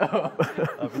ඉන්නවා.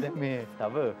 අපි දැන් මේ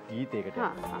තව ගීතයකට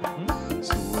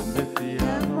සුවඳ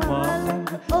තියන මාළඟ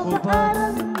ඔබ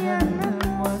අරන්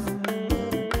යනවා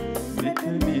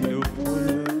Nilu full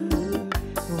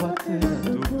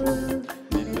වතරතු full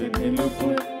Nilu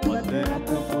full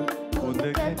වතරතු full හොඳ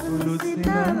කැකුළු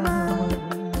සිනාම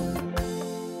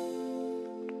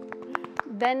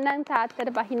දැන් නම් තාත්තට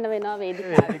බහින්න වෙනවා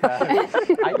වේදිකාවේ.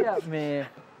 අයියා මේ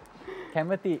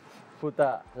කැමති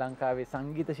පුතා ලංකාවේ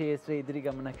සංගීත ශේත්‍රයේ ඉදිරි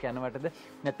ගමනක් යනවටද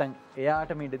නැත්නම්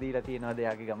එයාට මිඩ දීලා තියෙනවද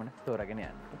එයාගේ ගමන තෝරාගෙන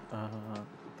යන්න?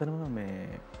 එතනම මේ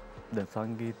දැන්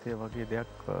සංගීතය වගේ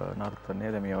දෙයක් නර්තනය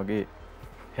දැන් මේ වගේ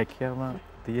හැකියාව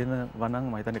තියෙනවා නම්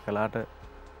මම හිතන්නේ කලාට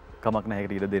කමක් නැහැ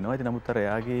ඒකට ඉඩ දෙනවා. ඉතින් නමුත් අර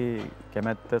එයාගේ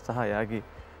කැමැත්ත සහ එයාගේ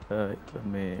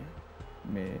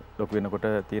මේ ලොකු වෙනකොට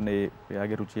තියෙන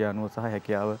එයාගේ රුචිය අනුව සහ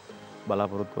හැකියාව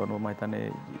බලාපොරොත්තු අනුව මම හිතන්නේ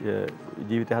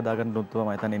ජීවිතය හදාගන්න උත්සව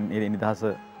මම හිතන්නේ නිදහස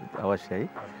අවශ්‍යයි.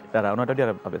 ඒතර වුණාට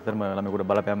අර අපි ඇත්තටම ළමයෙකුට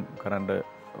බලපෑම් කරන්න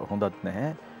හොඳත් නැහැ.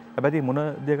 හැබැයි මොන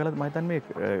දේ කළත් මම හිතන්නේ මේ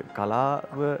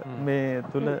කලාව මේ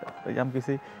තුල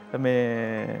යම්කිසි මේ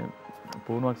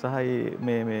පුහුණුවක් සහ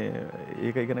මේ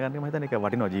ඒක ඉගෙන ගන්න මම හිතන්නේ ඒක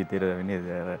වටිනවා ජීවිතේට නේද?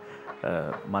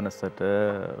 මනසට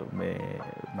මේ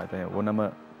මම හිතන්නේ ඕනම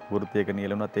වෘත්තියක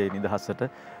නියැලුණත් ඒ නිදහසට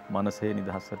මනසේ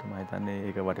නිදහසට මම හිතන්නේ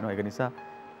ඒක වටිනවා. ඒක නිසා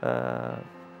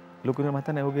ලොකුනේ මම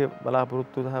හිතන්නේ ඔහුගේ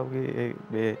බලාපොරොත්තු සහ ඔහුගේ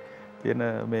මේ තියෙන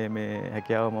මේ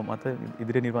හැකියාව මත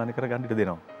ඉදිරිය නිර්මාණය කරගන්න ඉඩ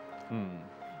දෙනවා.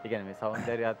 ඒ කියන්නේ මේ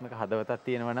සෞන්දර්යාත්මක හදවතක්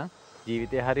තියෙනවා නම්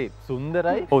ජීවිතය හරි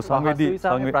සුන්දරයි. ඔව් සංවේදී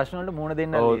ප්‍රශ්න වලට මුහුණ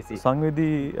දෙන්න ලේසි.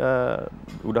 සංවේදී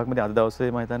උඩක්ම අද දවසේ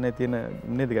මම හිතන්නේ තියෙන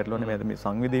නේද ගැටලුවනේ මේ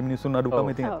සංවේදී මිනිසුන් අඩුකම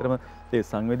ඉතින් ඇත්තටම ඒ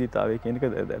සංවේදීතාවය කියන එක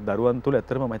දරුවන් තුල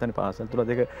ඇත්තටම මම හිතන්නේ පාසල් තුල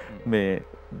ඒක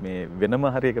මේ වෙනම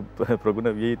හරි එක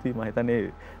ප්‍රගුණ විය යුතුයි මම හිතන්නේ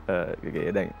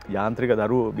දැන් යාන්ත්‍රික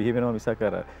දරුවෝ බිහි වෙනවා මිසක්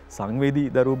අර සංවේදී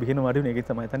දරුවෝ බිහි වෙනවා වටින ඒක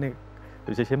තමයි හිතන්නේ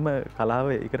විශේෂයෙන්ම කලාව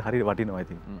ඒකට හරියට වටිනවා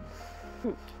ඉතින්.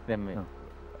 දැන් මේ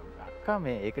අක්කා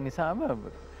මේ ඒක නිසාම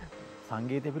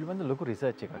සංගීතය පිළිබඳ ලොකු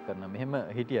රිසර්ච් එකක් කරනවා. මෙහෙම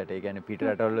හිටියට ඒ කියන්නේ පිට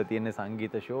රටවල තියෙන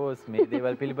සංගීත ෂෝස් මේ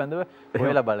දේවල් පිළිබඳව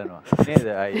හොයලා බලනවා. නේද?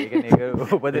 ඒ කියන්නේ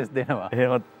ඒක උපදෙස් දෙනවා.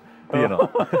 එහෙමත් තියෙනවා.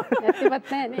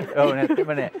 නැතිවත් නෑ නේද? ඔව් නැතිම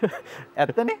නෑ.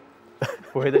 ඇත්තනේ.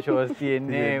 කොහෙද ෂෝස්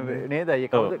තියෙන්නේ නේද? ඒ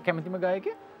කවුද කැමතිම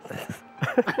ගායකයා?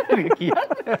 කියන්නේ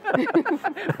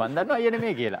මන් දන්නවා අයියා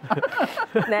නෙමෙයි කියලා.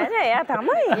 නෑ එයා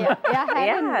තමයි.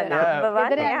 එයා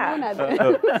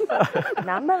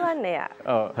නම්බර් 1 එයා.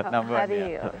 ඔව් නම්බර්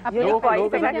 1. අපි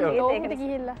ලෝකෙට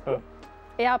ගිහිල්ලා.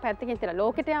 එයා පැත්තකින් තියලා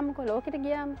ලෝකෙට යමුකෝ ලෝකෙට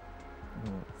ගියාම.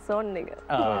 සෝන් එක.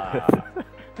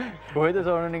 කොහෙද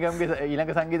සෝනු නිගම්ගේ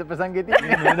ඊළඟ සංගීත ප්‍රසංගය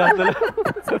තියෙන්නේ මේ දවස්වල?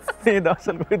 මේ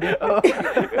දවස්වල කොහෙද?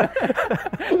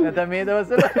 නැත්නම් මේ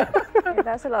දවස්වල? මේ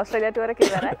දවස්වල ඕස්ට්‍රේලියාට වර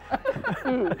කියලා.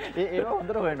 ඒක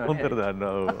හොඳට හොයනවා. හොඳට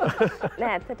දන්නවා.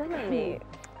 නෑ ඇත්තටම මේ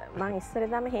මං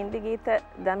ඉස්සරදාම හින්දි ගීත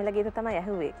දමිළ ගීත තමයි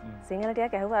ඇහුවේ. සිංහල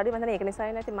ටිකක් ඇහුවා අඩුයි මම ඒක නිසා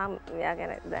නැති මම එයා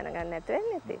ගැන දැනගන්න නැතු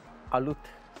වෙන්නේ නැති. අලුත්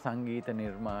සංගීත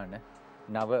නිර්මාණ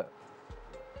නව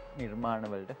නිර්මාණ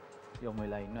වලට යොමු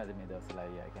වෙලා ඉන්නවද මේ දවස්වල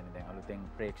අයියා? කියන්නේ දැන් අලුතෙන්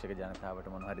ප්‍රේක්ෂක ජනතාවට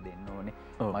මොන හරි දෙන්න ඕනේ.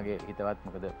 මගේ හිතවත්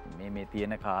මොකද මේ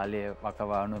තියෙන කාලය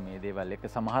වකවානු මේ දේවල් එක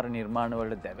සමහර නිර්මාණ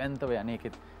වල දැවැන්තව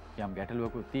යන්නේකෙත් යම්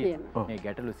ගැටලුවකුත් තියෙනවා. මේ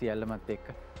ගැටලු සියල්ලමත් එක්ක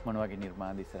මොන වගේ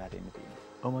නිර්මාණ ඉස්සරහට එන්න තියෙනවා?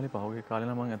 ඔව් මම පහුගිය කාලේ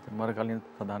නම් මම අතන මර කලින්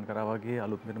සඳහන් කරා වගේ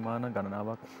අලුත් නිර්මාණ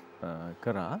ගණනාවක්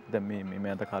කරා. දැන්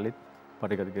මේ අත කාලෙත්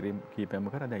පටිගත කිරීම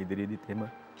කීපයක්ම කරා. දැන් ඉදිරියේදීත් එහෙම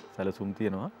සැලසුම්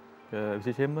තියෙනවා.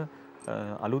 විශේෂයෙන්ම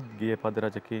අලුත් ගීය පද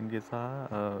රචකයින්ගේ සහ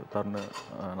තරුණ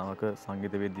නවක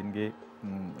සංගීතවේදීන්ගේ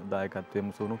දායකත්වයෙන්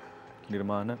මුසුණු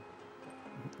නිර්මාණ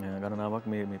ගණනාවක්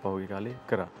මේ පහුගිය කාලේ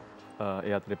කරා.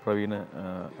 ඒ අතරේ ප්‍රවීණ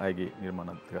අයගේ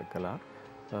නිර්මාණත් ටිකක් කළා.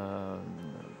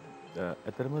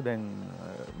 ඇතරම දැන්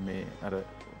මේ අර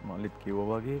මල්ලිත්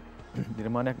කිව්වා වගේ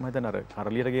නිර්මාණයක් මම හිතන්නේ අර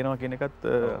කරලියට ගේනවා කියන එකත්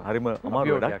හරිම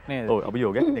අමාරු වැඩක් නේද? ඔව්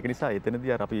අභියෝගයක්. ඒක නිසා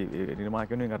එතනදී අර අපි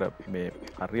නිර්මාණයක් වෙනුවෙන් අර මේ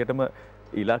හරියටම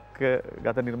ඉලක්ක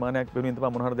ගත නිර්මාණයක් වෙනුවෙන්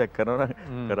තමයි මොන හරි දෙයක් කරනවා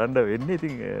නම් කරන්න වෙන්නේ.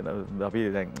 ඉතින් අපි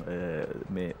දැන්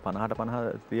මේ 50ට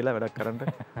 50 තියලා වැඩක් කරන්න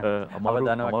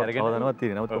අවදානමක්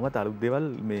තියෙනවා. නමුත් කොහොමද අලුත් දේවල්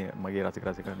මේ මගේ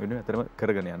රසික රසිකයන් වෙනුවෙන් අතරම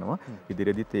කරගෙන යනවා.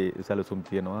 ඉදිරියේදීත් ඒ සැලසුම්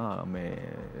තියෙනවා. මේ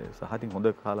සහ ඉතින්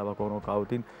හොඳ කාලාවක් වුණා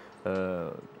කවුතින්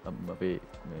අපේ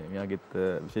මෙයාගෙත්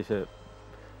විශේෂ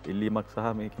ඉල්ලීමක් සහ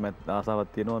මේ කැමැත්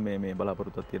ආසාවක් තියෙනවා මේ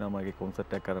බලාපොරොත්තුවක් තියෙනවා මගේ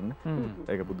කොන්සර්ට් එකක් කරන්න.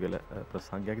 ඒක පුද්ගල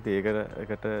ප්‍රසංගයක්. ඉතින්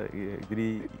ඒකට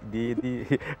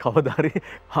ඉදිරියේදී කවදා හරි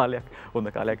කාලයක්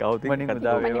හොඳ කාලයක් આવුත්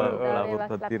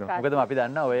බලාපොරොත්තුවක් තියෙනවා. මොකද අපි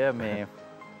දන්නා ඔය මේ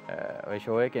ඔය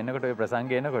ෂෝ එක එනකොට ඔය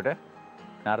ප්‍රසංගය එනකොට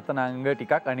නර්තනාංග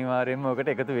ටිකක් අනිවාර්යයෙන්ම ඔකට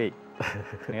එකතු වෙයි.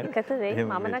 එකතු වෙයි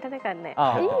මම නටන කන්නේ.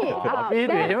 අපි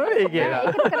එහෙම වෙයි කියලා.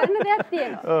 ඒක කරන්න දෙයක්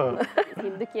තියෙනවා.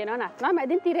 හින්දු කියනවා නටනවා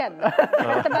මැදින් තිරයක්ද.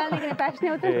 නැත්ත බලන එකනේ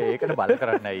ප්‍රශ්නේ උතර. ඒකට බල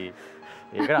කරන්නයි.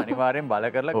 ඒකට අනිවාර්යෙන් බල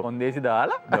කරලා කොන්දේසි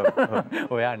දාලා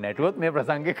ඔයා නැටුවොත් මේ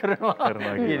ප්‍රසංගය කරනවා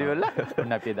කියලා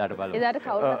ඔන්න අපි එදාට බලමු. එදාට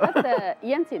කවුරුත්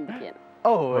ඉයන් සින්දු කියනවා.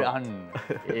 ඔව් අන්න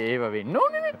ඒව වෙන්න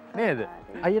ඕනේ නේද?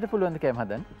 අයියට පුළුවන් ද කැම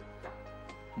හදන්න?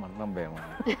 මන්නම් බෑ මම.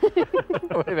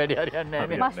 ඔය වැඩි හරියන්නේ නැහැ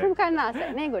නේ. මෂ්රූම් කන්න ආසයි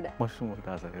නේ ගොඩ. මෂ්රූම් වලට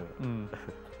ආසයි.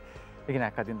 ඒක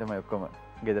නක් අතින් තමයි ඔක්කොම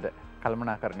ගෙදර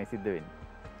කල්පනාකරණය සිද්ධ වෙන්නේ.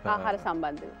 ආහාර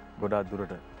සම්බන්ධව. ගොඩාක්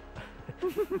දුරට.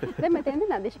 දැන් මෙතෙන්ද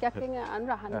නදිෂ්කක්ගෙන්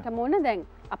අනුර අහන්නට මොන දැන්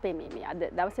අපේ මේ අද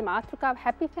දවසේ මාතෘකාව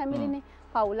හැපි ෆැමිලිනේ.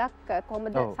 පවුලක්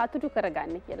කොහොමද සතුටු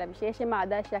කරගන්නේ කියලා විශේෂයෙන්ම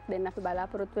ආදර්ශයක් දෙන්න අපි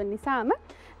බලාපොරොත්තු වෙන නිසාම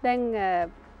දැන්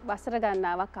වසර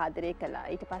ගණනාවක් ආදරය කළා.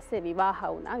 ඊට පස්සේ විවාහ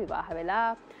වුණා. විවාහ වෙලා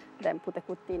දැන්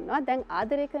පුතකුත් ඉන්නවා. දැන්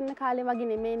ආදරය කරන කාලේ වගේ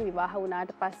නෙමෙයි විවාහ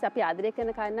වුණාට පස්සේ අපි ආදරය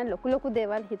කරන කාලේ නම් ලොකු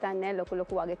දේවල් හිතන්නේ නැහැ.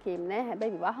 ලොකු වගකීම් නැහැ.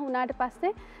 හැබැයි විවාහ වුණාට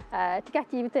පස්සේ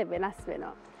ටිකක් ජීවිතේ වෙනස්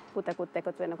වෙනවා. පුතකුත්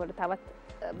එකතු වෙනකොට තවත්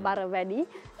බර වැඩි.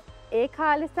 ඒ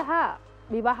කාලේ සහ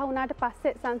විවාහ වුණාට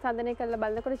පස්සේ සංසන්දනය කරලා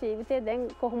බලනකොට ජීවිතේ දැන්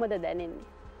කොහොමද දැනෙන්නේ?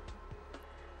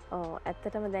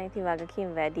 ඇත්තටම දැන් ඉතින්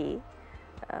වගකීම් වැඩි.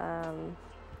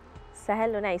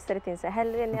 සැහැල්ලු නෑ ඉස්සර ඉතින්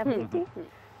සැහැල්ලු වෙන්නේ අපි ඉතින්.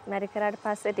 මැරි කරාට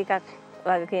පස්සේ ටිකක්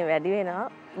වගකීම් වැඩි වෙනවා.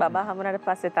 බබා හමුනාට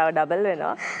පස්සේ තව ඩබල්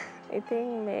වෙනවා. ඉතින්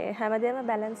මේ හැමදේම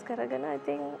බැලන්ස් කරගෙන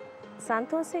ඉතින්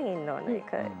සන්තෝෂයෙන් ඉන්න ඕන.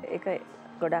 ඒක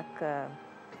ගොඩක්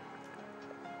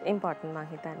ඉම්පෝටන්ට් මම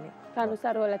හිතන්නේ.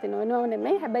 කනුසරවල තියෙනව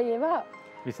නෙමෙයි හැබැයි ඒවා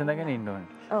විසඳගෙන ඉන්න ඕනේ.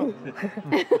 ඔව්.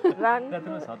 රන්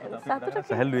සතුට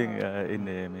සැහැල්ලුවෙන්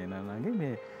ඉන්නේ මේ නනාගේ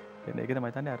මේ ඒක තමයි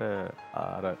හිතන්නේ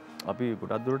අර අපි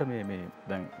ගොඩක් දුරට මේ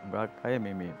දැන් ගාක් අය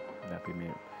මේ අපි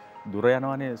මේ දුර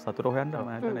යනවානේ සතුට හොයන්න මම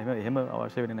හිතන්නේ එහෙම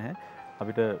අවශ්‍ය වෙන්නේ නැහැ.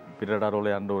 අපිට පිටරට රෝල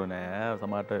යන්න ඕනේ නැහැ.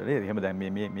 සමහරට නේද? එහෙම දැන්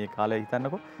මේ කාලේ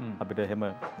හිතන්නකො අපිට එහෙම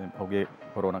ඔහුගේ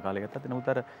කොරෝනා කාලේ ගත්තත් නමුත්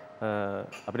අර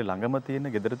අපිට ළඟම තියෙන,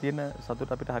 gedara තියෙන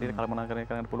සතුට අපිට හරියට කල්පනාකරණය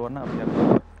කරන්න පුළුවන් නම් අපි අර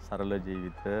සරල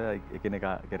ජීවිත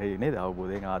එකිනෙකා කෙරෙහි නේද?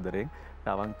 අවබෝධයෙන් ආදරයෙන්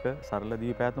අවංක සරල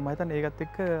දීපෑතුම මම හිතන්නේ ඒකත්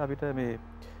එක්ක අපිට මේ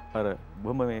අර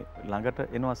බොහොම මේ ළඟට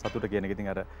එනවා සතුට කියන එක. ඉතින්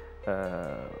අර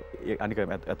අනික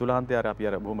ඇතුළාන්තය අර අපි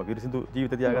අර බොහොම පිරිසිදු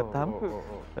ජීවිත තියාගත්තාම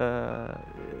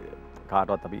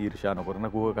කාටවත් අපි ඊර්ෂ්‍යා නොකරන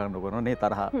කුහකම් නොකරන නේ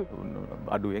තරහ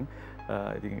අඩුවෙන්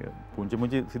ඉතින්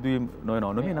පුංචි සිදුවීම්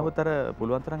නොවනවා නෙමෙයි. නමුත් අර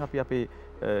පුළුවන් තරම් අපි අපේ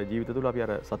ජීවිත තුළ අපි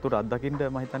අර සතුට අත්දකින්න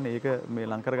මම හිතන්නේ ඒක මේ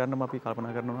ලං කරගන්නම අපි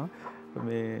කල්පනා කරනවා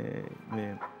මේ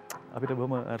අපිට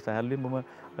බොහොම සැහැල්ලුවෙන් බොහොම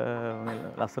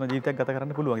ලස්සන ජීවිතයක් ගත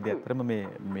කරන්න පුළුවන්. ඉතින් ඇත්තටම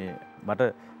මේ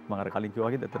මට මම අර කලින්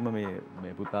කිව්වා වගේ ඇත්තටම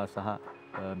මේ පුතා සහ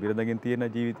බිරිඳගෙන් තියෙන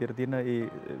ජීවිතයට තියෙන ඒ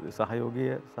සහයෝගය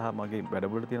සහ මගේ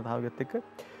වැඩවලට තියෙන සහයෝගයත් එක්ක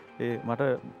මට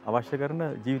අවශ්‍ය කරන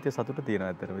ජීවිතයේ සතුට තියෙනවා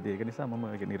ඇත්තටම. ඉතින් ඒක නිසා මම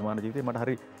නිර්මාණ ජීවිතේ මට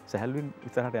හරි සැහැල්ලුවෙන්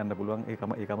ඉස්සරහට යන්න පුළුවන්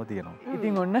ඒකම තියෙනවා.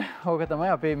 ඉතින් ඔන්න ඕක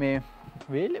තමයි අපේ මේ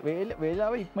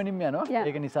වේලාව ඉක්මනින්ම යනවා.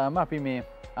 ඒක නිසාම අපි මේ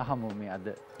අහමු මේ අද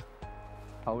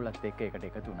පවුලත් එක්ක එකට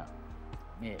එකතු වුණා.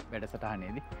 මේ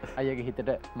වැඩසටහනේදී අයියගේ හිතට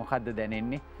මොකද්ද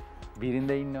දැනෙන්නේ?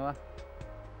 බිරිඳ ඉන්නවා,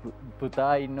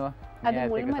 පුතා ඉන්නවා. අද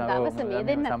මුල්ම දවස මේ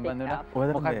දෙන්නත්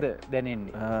එක්ක මොකද්ද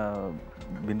දැනෙන්නේ?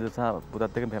 බිරිඳ සහ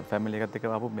පුතත් එක්ක ෆැමිලි එකත් එක්ක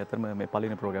ආපු මෙතරම මේ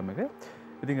පළවෙනි ප්‍රෝග්‍රෑම් එක.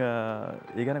 ඉතින්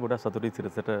ඒ ගැන ගොඩක් සතුටුයි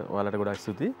සිරසට ඔයාලට ගොඩක්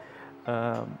ස්තුතියි.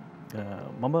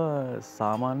 මම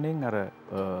සාමාන්‍යයෙන් අර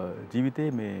ජීවිතේ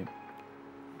මේ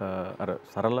අර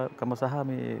සරලකම සහ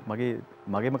මේ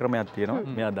මගේම ක්‍රමයක් තියෙනවා.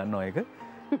 මෙයා දන්නවා ඒක.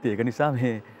 ඉතින් ඒක නිසා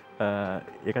මේ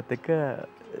ඒකත් එක්ක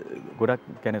ගොඩක්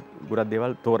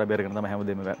දේවල් තෝර බැරගෙන තමයි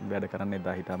හැමදේම වැඩ කරන්නේ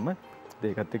එදා හිටම්ම.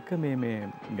 ඒකත් එක්ක මේ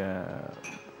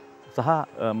සහ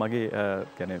මගේ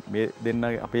කියන්නේ මේ දෙන්න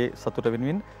අපේ සතුට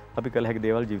වෙනුවෙන් අපි කළ හැකි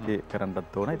දේවල් ජීවිතේ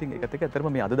කරන්නත් ඕන. ඉතින් ඒකත් එක්ක ඇත්තටම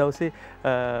මේ අද දවසේ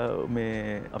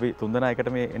මේ අපි තුන්දෙනා එකට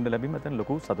මේ එන්න ලැබීම ඇත්තට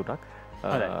ලොකු සතුටක්.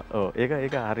 ඔව් ඒක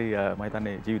හරි මම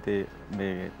හිතන්නේ ජීවිතේ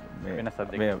මේ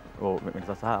වෙනසක් මේ ඔව්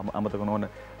වෙනස සහ අමතක නොවන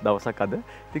දවසක් අද.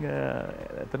 ඉතින්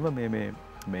ඇත්තටම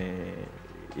මේ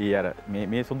ඒ අර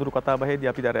මේ සුන්දර කතා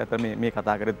බහේදී අපි අර අතර මේ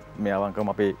කතා කරේ මේ අවංකවම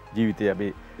අපේ ජීවිතයේ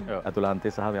අපේ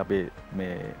අතුලාන්තයේ සහ අපේ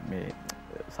මේ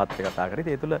සත්‍ය කතා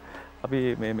කරේ. ඒ තුළ අපි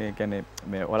මේ කියන්නේ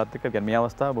මේ ඔයාලත් එක්ක කියන්නේ මේ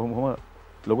අවස්ථාව බොහොම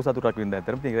ලොකු සතුටක් වින්දා.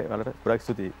 ඇත්තටම ඉතින් ඔයාලට ගොඩක්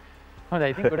ස්තුතියි. හොඳයි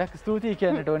ඉතින් ගොඩක් ස්තුතියි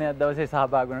කියන්නට ඕනේ අද දවසේ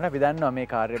සහභාගී වුණාට. අපි දන්නවා මේ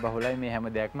කාර්ය බහුලයි මේ හැම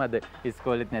දෙයක්ම අද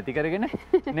ඉස්කෝලෙත් නැති කරගෙන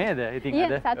නේද? ඉතින්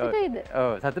අද සතුටුයිද?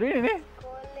 ඔව් සතුටුයිනේ නේ?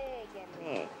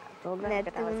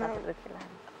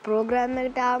 ප්‍රෝග්‍රෑම්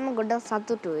එකට ආවම ගොඩක්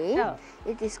සතුටුයි.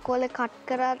 ඉතින් ඉස්කෝලේ කට්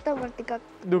කරාට මට ටිකක්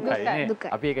දුකයි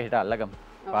නේ. අපි ඒක හිට අල්ලගමු.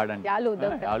 පාඩම්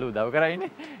යාළුවෝ උදව් කරයිනේ.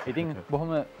 ඉතින්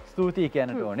බොහොම ස්තුතියි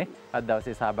කියන්නට ඕනේ අද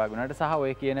දවසේ සහභාගී වුණාට සහ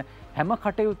ඔය කියන හැම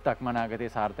කටයුත්තක්ම අනාගතේ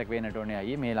සාර්ථක වෙන්නට ඕනේ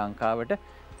අයියේ මේ ලංකාවට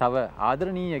තව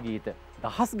ආදරණීය ගීත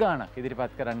දහස් ගාණක්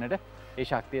ඉදිරිපත් කරන්නට ඒ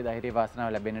ශක්තිය ධෛර්ය වාසනාව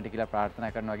ලැබෙන්නට කියලා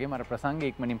ප්‍රාර්ථනා කරනවා වගේම අර ප්‍රසංග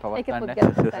ඉක්මනින් පවත්වන්න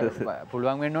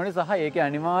පුළුවන් වෙන්න ඕනේ සහ ඒකේ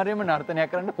අනිවාර්යයෙන්ම නර්තනයක්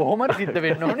කරන්න කොහොම හරි සිද්ධ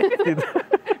වෙන්න ඕනේ.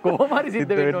 කොහොම හරි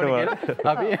සිද්ධ වෙන්න ඕනේ කියලා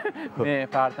අපි මේ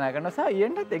ප්‍රාර්ථනා කරනවා සහ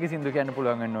ඊයෙන්ටත් ඒක සින්දු කියන්න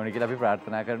පුළුවන් වෙන්න ඕනේ කියලා අපි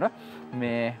ප්‍රාර්ථනා කරනවා.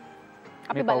 මේ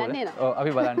අපි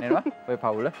බලන්න එනවා ඔය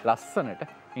පවුල ලස්සනට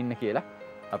ඉන්න කියලා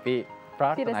අපි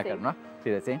ප්‍රාර්ථනා කරනවා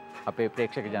සිරසෙන් අපේ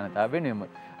ප්‍රේක්ෂක ජනතාව වෙනුවෙන්.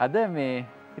 අද මේ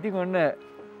ඉතින් ඔන්න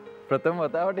ප්‍රථම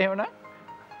වතාවට එහෙමනම්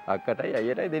අක්කටයි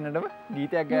අයියටයි දෙන්නටම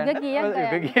ගීතයක් ගන්න.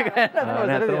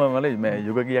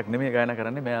 යුග ගීයක් නෙමෙයි ගායනා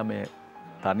කරන්නේ. මම මේ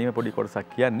තනියම පොඩි කොටසක්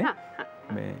කියන්නේ.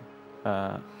 මේ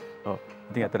ඔව්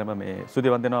ඉතින් අතරම මේ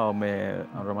ස්තුතිවන්ත වෙනවා මේ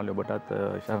අනුරමල්ලි ඔබටත්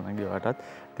ශරණංගි ඔයාටත්.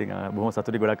 ඉතින් බොහොම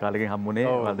සතුටුයි ගොඩක් කාලෙකින් හම්බුනේ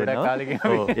වන්දනාව.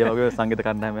 ඒ වගේ සංගීත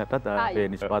කණ්ඩායමටත් අපේ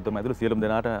නිෂ්පාදකතුමා ඇතුළු සියලුම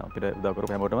දෙනාට අපිට උදව්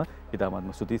කරපු හැමෝටම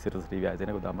ඉතාමත්ම ස්තුතියි. සිරස ටීවී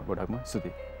ආයතනයේ ගොඩක්ම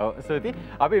ස්තුතියි. ඔව් ස්තුතියි.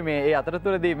 අපි මේ ඒ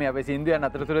අතරතුරදී මේ අපේ සින්දුයන්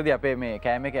අතරතුරදී අපේ මේ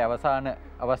කෑම එකේ අවසාන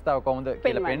අවස්ථාව කොහොමද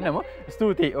කියලා පෙන්නමු.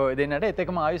 ස්තුතියි. ඔය දෙන්නට ඒත්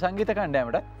එකම ආයු සංගීත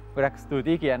කණ්ඩායමට ගොඩක්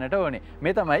ස්තුතියි කියන්නට ඕනේ.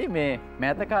 මේ තමයි මේ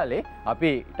මෑත කාලේ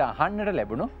අපිට අහන්නට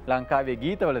ලැබුණු ලංකාවේ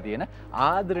ගීතවල තියෙන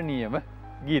ආදරණීයම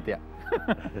ගීතයක්.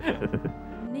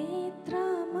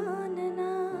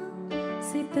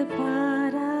 සිත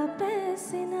පාරා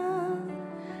පැසිනා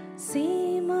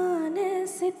සීමාන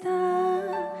සිතා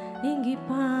ඉඟි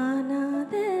පානා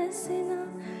දැසිනා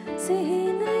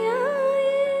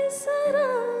සිහිනයායේ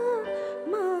සරා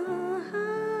මහා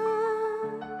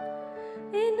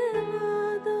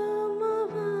එනවාදෝ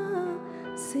මවා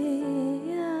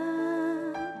සියා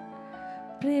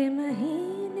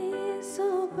ප්‍රේමහීනේ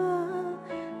සෝබා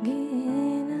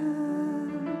ගේනා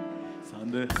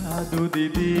සඳහාදු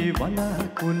දිදී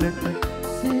වලාකුළට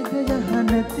සේද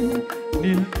යහනති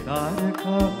නිල්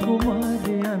තාරකා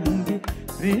කුමාරයන්ගේ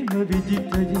ප්‍රේම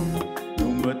විජිතයේ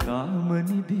නුඹ තාම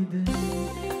නිදිද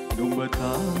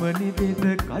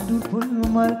කඩු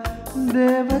පොල්මල්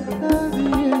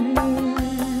දේවතාවියේ